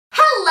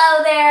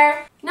Hello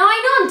there! Now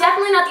I know I'm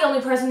definitely not the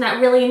only person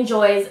that really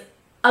enjoys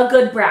a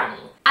good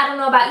brownie. I don't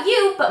know about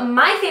you, but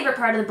my favorite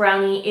part of the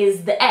brownie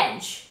is the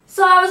edge.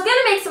 So I was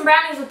gonna make some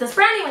brownies with this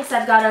brownie mix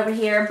I've got over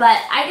here,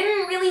 but I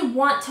didn't really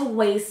want to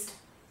waste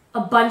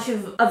a bunch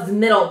of the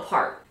middle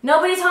part.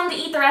 Nobody's home to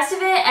eat the rest of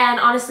it, and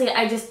honestly,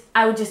 I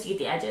would just eat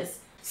the edges.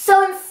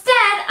 So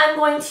instead, I'm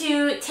going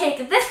to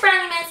take this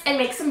brownie mix and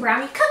make some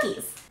brownie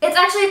cookies. It's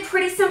actually a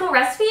pretty simple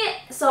recipe,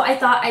 so I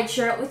thought I'd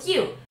share it with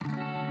you.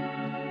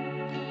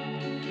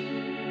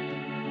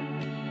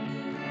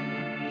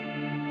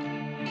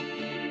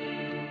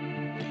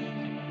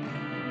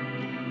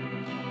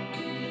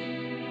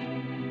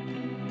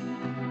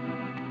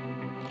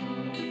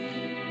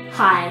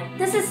 Hi,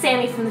 this is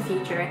Sammy from the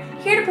future,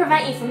 here to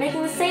prevent you from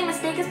making the same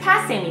mistake as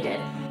past Sammy did.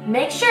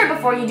 Make sure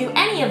before you do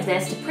any of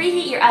this to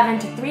preheat your oven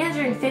to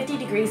 350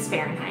 degrees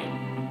Fahrenheit.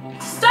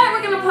 To start,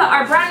 we're going to put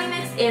our brownie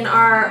mix in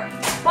our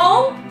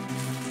bowl.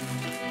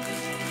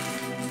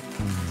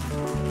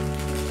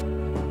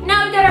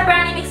 Now we've got our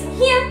brownie mix in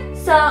here,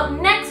 so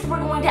next we're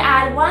going to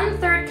add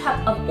 1/3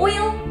 cup of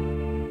oil.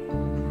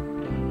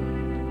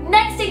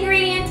 Next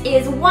ingredient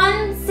is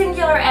 1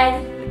 singular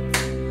egg.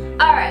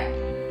 Alright.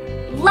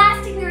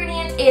 Last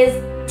ingredient is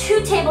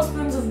 2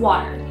 tablespoons of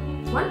water.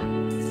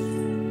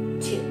 1,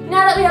 2.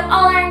 Now that we have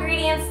all our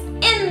ingredients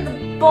in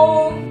the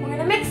bowl, we're going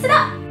to mix it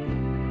up.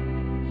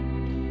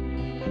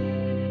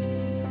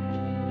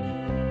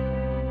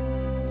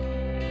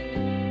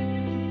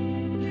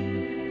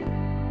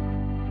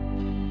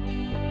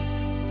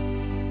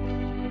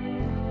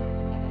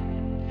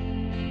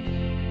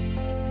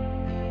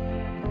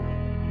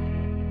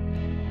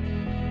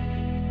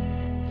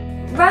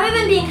 Rather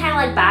than being kind of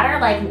like batter,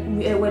 like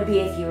it would be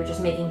if you were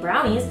just making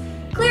brownies,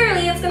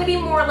 clearly it's going to be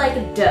more like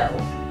a dough.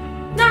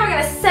 Now we're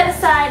going to set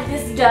aside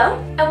this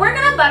dough, and we're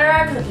going to butter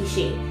our cookie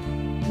sheet.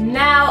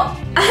 Now,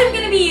 I'm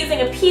going to be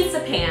using a pizza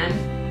pan,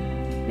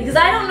 because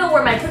I don't know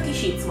where my cookie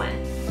sheets went.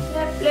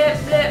 Blip, blip,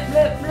 blip,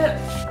 blip, blip.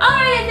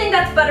 Alright, I think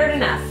that's buttered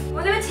enough.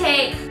 We're going to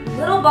take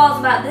little balls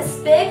about this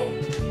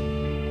big,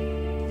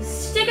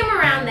 stick them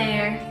around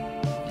there.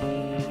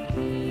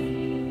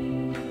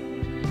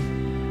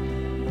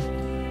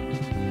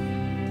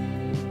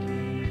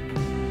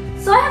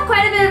 So I have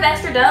quite a bit of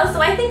extra dough,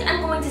 so I think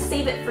I'm going to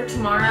save it for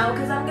tomorrow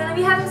because I'm going to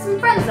be having some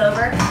friends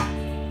over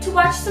to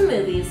watch some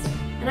movies.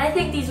 And I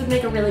think these would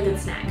make a really good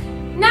snack.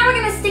 Now we're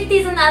going to stick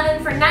these in the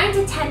oven for 9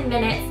 to 10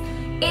 minutes.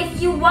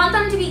 If you want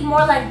them to be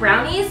more like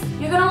brownies,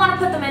 you're going to want to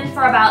put them in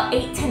for about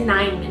 8 to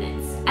 9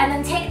 minutes. And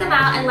then take them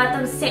out and let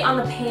them sit on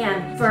the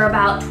pan for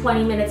about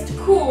 20 minutes to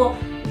cool.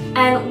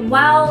 And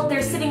while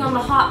they're sitting on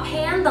the hot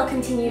pan, they'll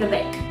continue to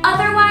bake.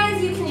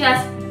 Otherwise, you can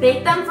just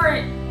bake them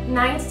for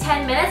 9 to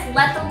 10 minutes,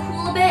 let them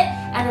cool a bit,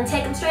 and then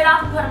take them straight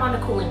off and put them on a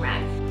cooling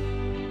rack.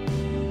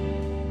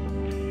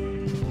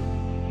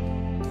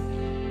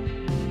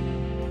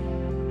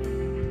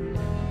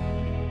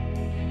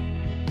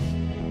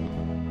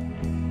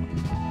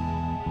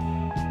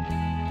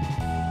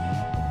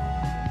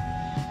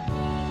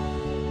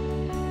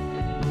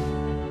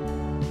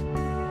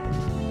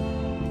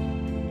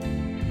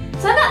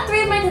 So I've got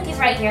 3 of my cookies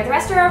right here. The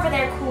rest are over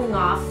there cooling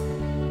off.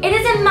 It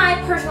is in my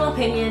personal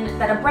opinion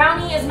that a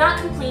brownie is not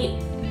complete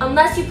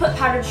unless you put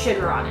powdered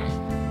sugar on it.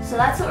 So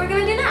that's what we're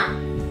going to do now.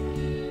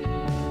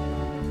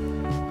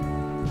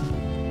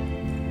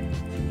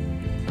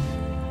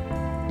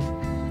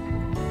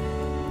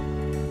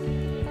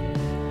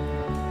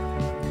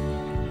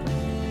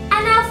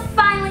 And now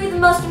finally the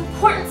most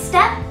important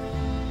step,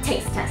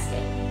 taste testing.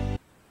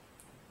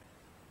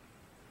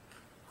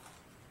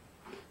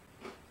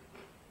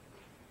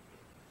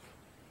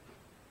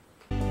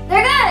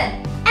 They're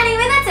good!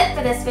 Anyway, that's it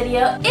for this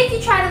video. If you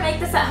try to make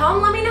this at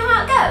home, let me know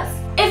how it goes.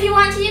 If you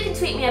want to, you can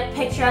tweet me a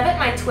picture of it.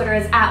 My Twitter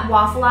is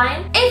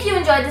 @waffleline. If you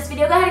enjoyed this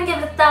video, go ahead and give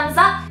it a thumbs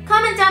up.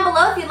 Comment down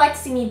below if you'd like to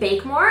see me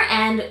bake more,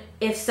 and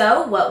if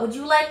so, what would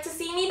you like to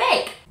see me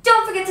bake?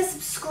 Don't forget to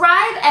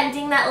subscribe and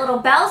ding that little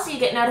bell so you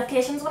get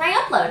notifications when I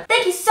upload.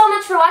 Thank you so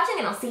much for watching,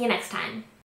 and I'll see you next time.